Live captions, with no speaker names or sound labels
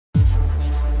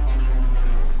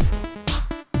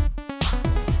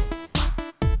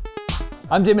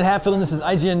I'm David Hatfield and this is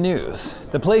IGN News.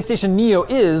 The PlayStation Neo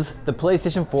is the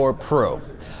PlayStation 4 Pro.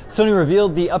 Sony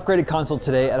revealed the upgraded console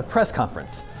today at a press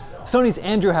conference. Sony's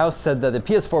Andrew House said that the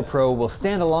PS4 Pro will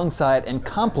stand alongside and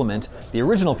complement the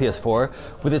original PS4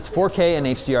 with its 4K and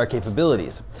HDR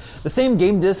capabilities. The same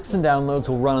game discs and downloads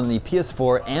will run on the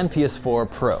PS4 and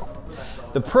PS4 Pro.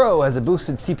 The Pro has a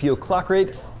boosted CPU clock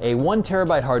rate, a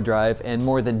 1TB hard drive, and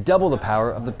more than double the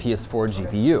power of the PS4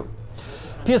 GPU.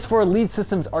 PS4 lead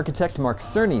systems architect Mark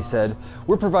Cerny said,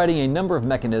 "We're providing a number of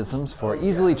mechanisms for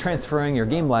easily transferring your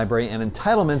game library and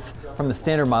entitlements from the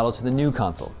standard model to the new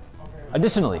console."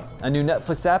 Additionally, a new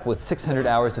Netflix app with 600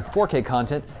 hours of 4K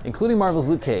content, including Marvel's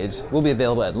Luke Cage, will be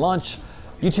available at launch.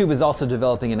 YouTube is also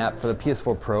developing an app for the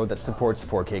PS4 Pro that supports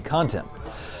 4K content.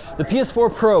 The PS4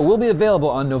 Pro will be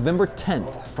available on November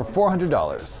 10th for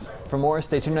 $400. For more,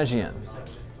 stay tuned to IGN.